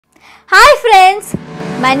Hi friends,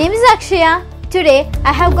 my name is Akshaya. Today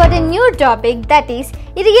I have got a new topic, that is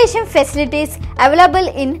irrigation facilities available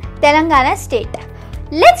in Telangana state.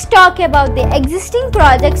 Let's talk about the existing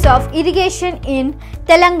projects of irrigation in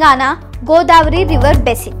Telangana Godavari River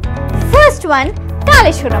basin. First one,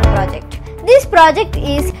 Kaleshwaram project. This project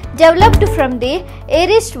is developed from the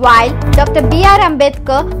erstwhile Dr. BR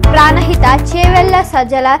Ambedkar Pranahitha Chevella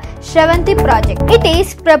Sujala Sravanthi project. It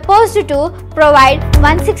is proposed to provide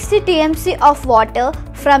 160 TMC of water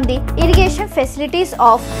from the irrigation facilities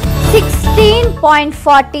of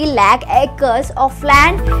 16.40 lakh acres of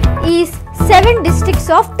land in 7 districts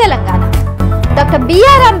of Telangana. Dr.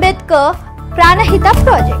 BR Ambedkar Pranahitha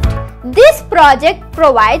project. This project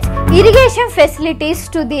provides irrigation facilities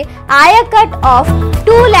to the ayacut of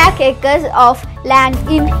 2 lakh acres of land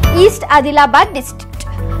in East Adilabad District.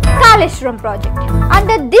 Kaleshwaram project.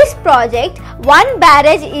 Under this project, one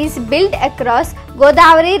barrage is built across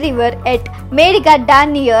Godavari River at Medigadda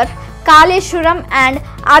near Kaleshwaram and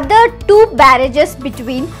other 2 barrages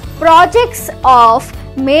between projects of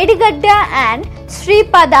Medigadda and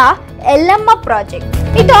Siripada Yellamapally project.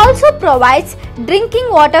 It also provides drinking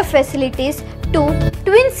water facilities to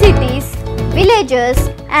twin cities, villages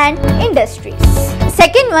and industries.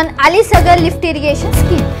 Second one, Ali Sagar lift irrigation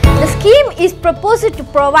scheme. The scheme is proposed to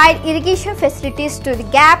provide irrigation facilities to the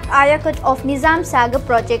gap ayacut of Nizam Sagar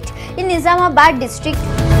project in Nizamabad district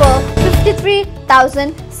for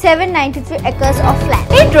 53,793 acres of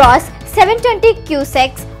land. It draws 720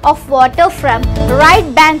 cusecs of water from right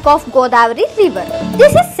bank of Godavari River.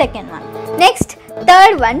 This is second one. Next,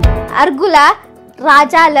 third one, Argola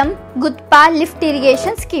Rajalam Gupta lift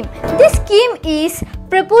irrigation scheme. This scheme is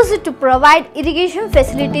proposed to provide irrigation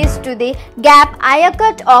facilities to the gap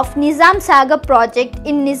ayacut of Nizam Sagar project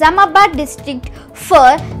in Nizamabad district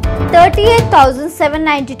for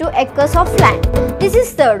 38,792 acres of land. This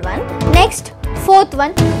is third one. Next, fourth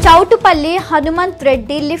one, Chautupalli Hanumant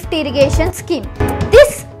Reddy lift irrigation scheme.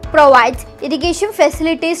 This provides irrigation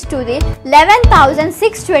facilities to the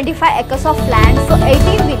 11,625 acres of land for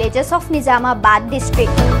 18 villages of Nizamabad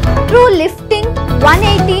district through lifting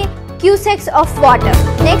 180 cusecs of water.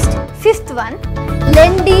 Next, fifth one,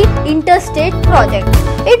 Lendi interstate project.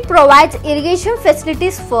 It provides irrigation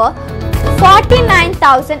facilities for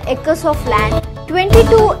 49,000 acres of land,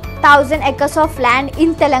 22,000 acres of land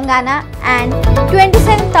in Telangana and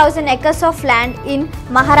 27,000 acres of land in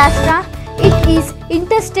Maharashtra. It is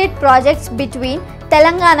interstate projects between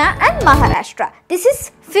Telangana and Maharashtra. This is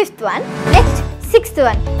fifth one. Next, sixth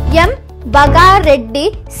one, M.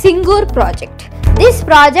 Bagareddy Singur project. This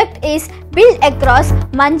project is built across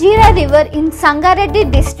Manjira River in Sangareddy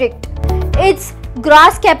district. Its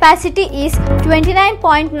gross capacity is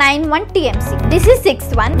 29.91 TMC. This is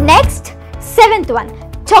sixth one. Next, seventh one,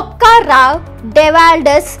 Chokka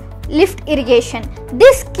Valdes lift irrigation.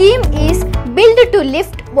 This scheme is built to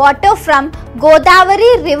lift water from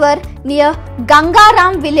Godavari River near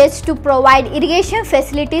Gangaram village to provide irrigation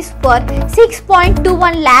facilities for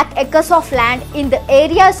 6.21 lakh acres of land in the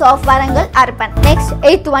areas of Warangal urban. Next,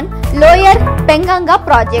 eighth one, Lower Penganga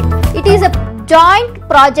project. It is a joint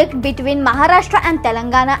project between Maharashtra and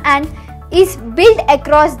Telangana and is built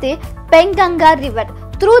across the Penganga River.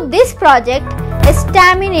 Through this project,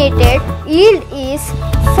 estimated yield is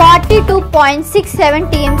 42.67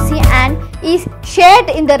 TMC and is shared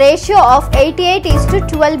in the ratio of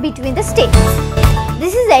 88:12 between the states.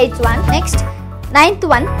 This is 8th one. Next, 9th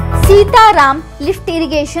one, Sita lift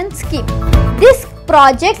irrigation scheme. This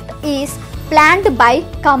project is planned by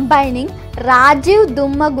combining Rajiv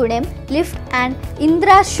Dummagudem lift and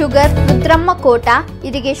Indra Sugar Mudramma Kota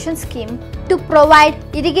irrigation scheme to provide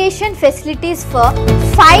irrigation facilities for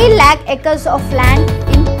 5 lakh acres of land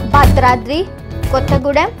in Bhadradri,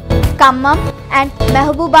 Kottagudem, Khammam and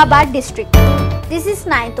Mehbubabad district. This is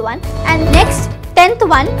 9th one. And next, 10th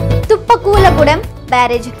one, Tuppakulagudem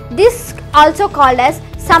barrage. This also called as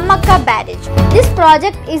Sammakka barrage. This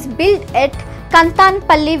project is built at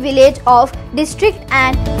Kantanpalli village of district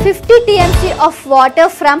and 50 TMC of water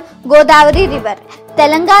from Godavari River.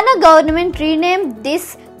 Telangana government renamed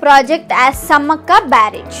this project as Sammakka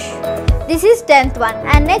barrage. This is 10th one.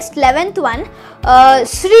 And next, 11th one,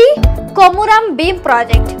 Sri Komuram beam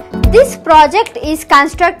project. This project is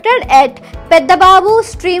constructed at Peddababu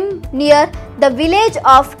stream near the village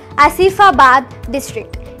of Asifabad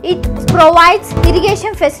district. It provides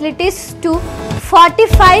irrigation facilities to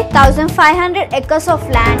 45,500 acres of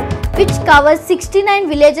land which covers 69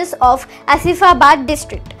 villages of Asifabad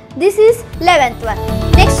district. This is 11th one.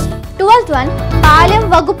 Next, 12th one, Palim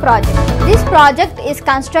Vagu project. This project is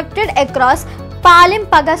constructed across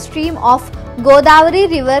Palimpaga stream of Godavari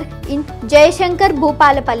River in Jayashankar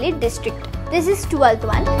Bhupalapalli district. This is 12th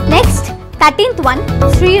one. Next, 13th one,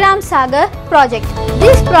 Sri Ram Sagar project.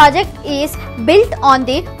 This project is built on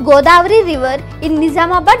the Godavari River in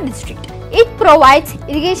Nizamabad district. It provides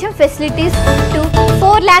irrigation facilities to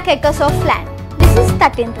 4 lakh acres of land. This is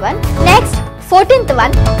 13th one. Next, 14th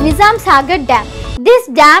one, Nizam Sagar Dam. This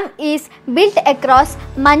dam is built across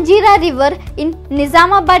Manjira River in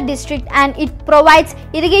Nizamabad district and it provides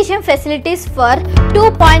irrigation facilities for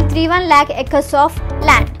 2.31 lakh acres of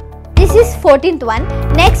land. This is 14th one.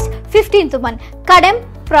 Next, 15th one, Kadam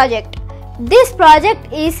project. This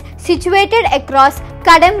project is situated across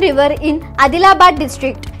Kadam River in Adilabad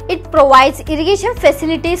district. It provides irrigation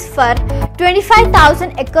facilities for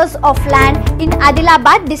 25,000 acres of land in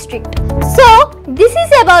Adilabad district. So, this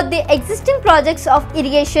is about the existing projects of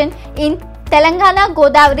irrigation in Telangana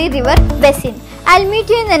Godavari River basin. I'll meet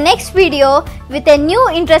you in the next video with a new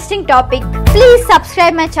interesting topic. Please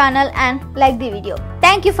subscribe my channel and like the video.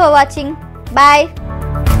 Thank you for watching. Bye.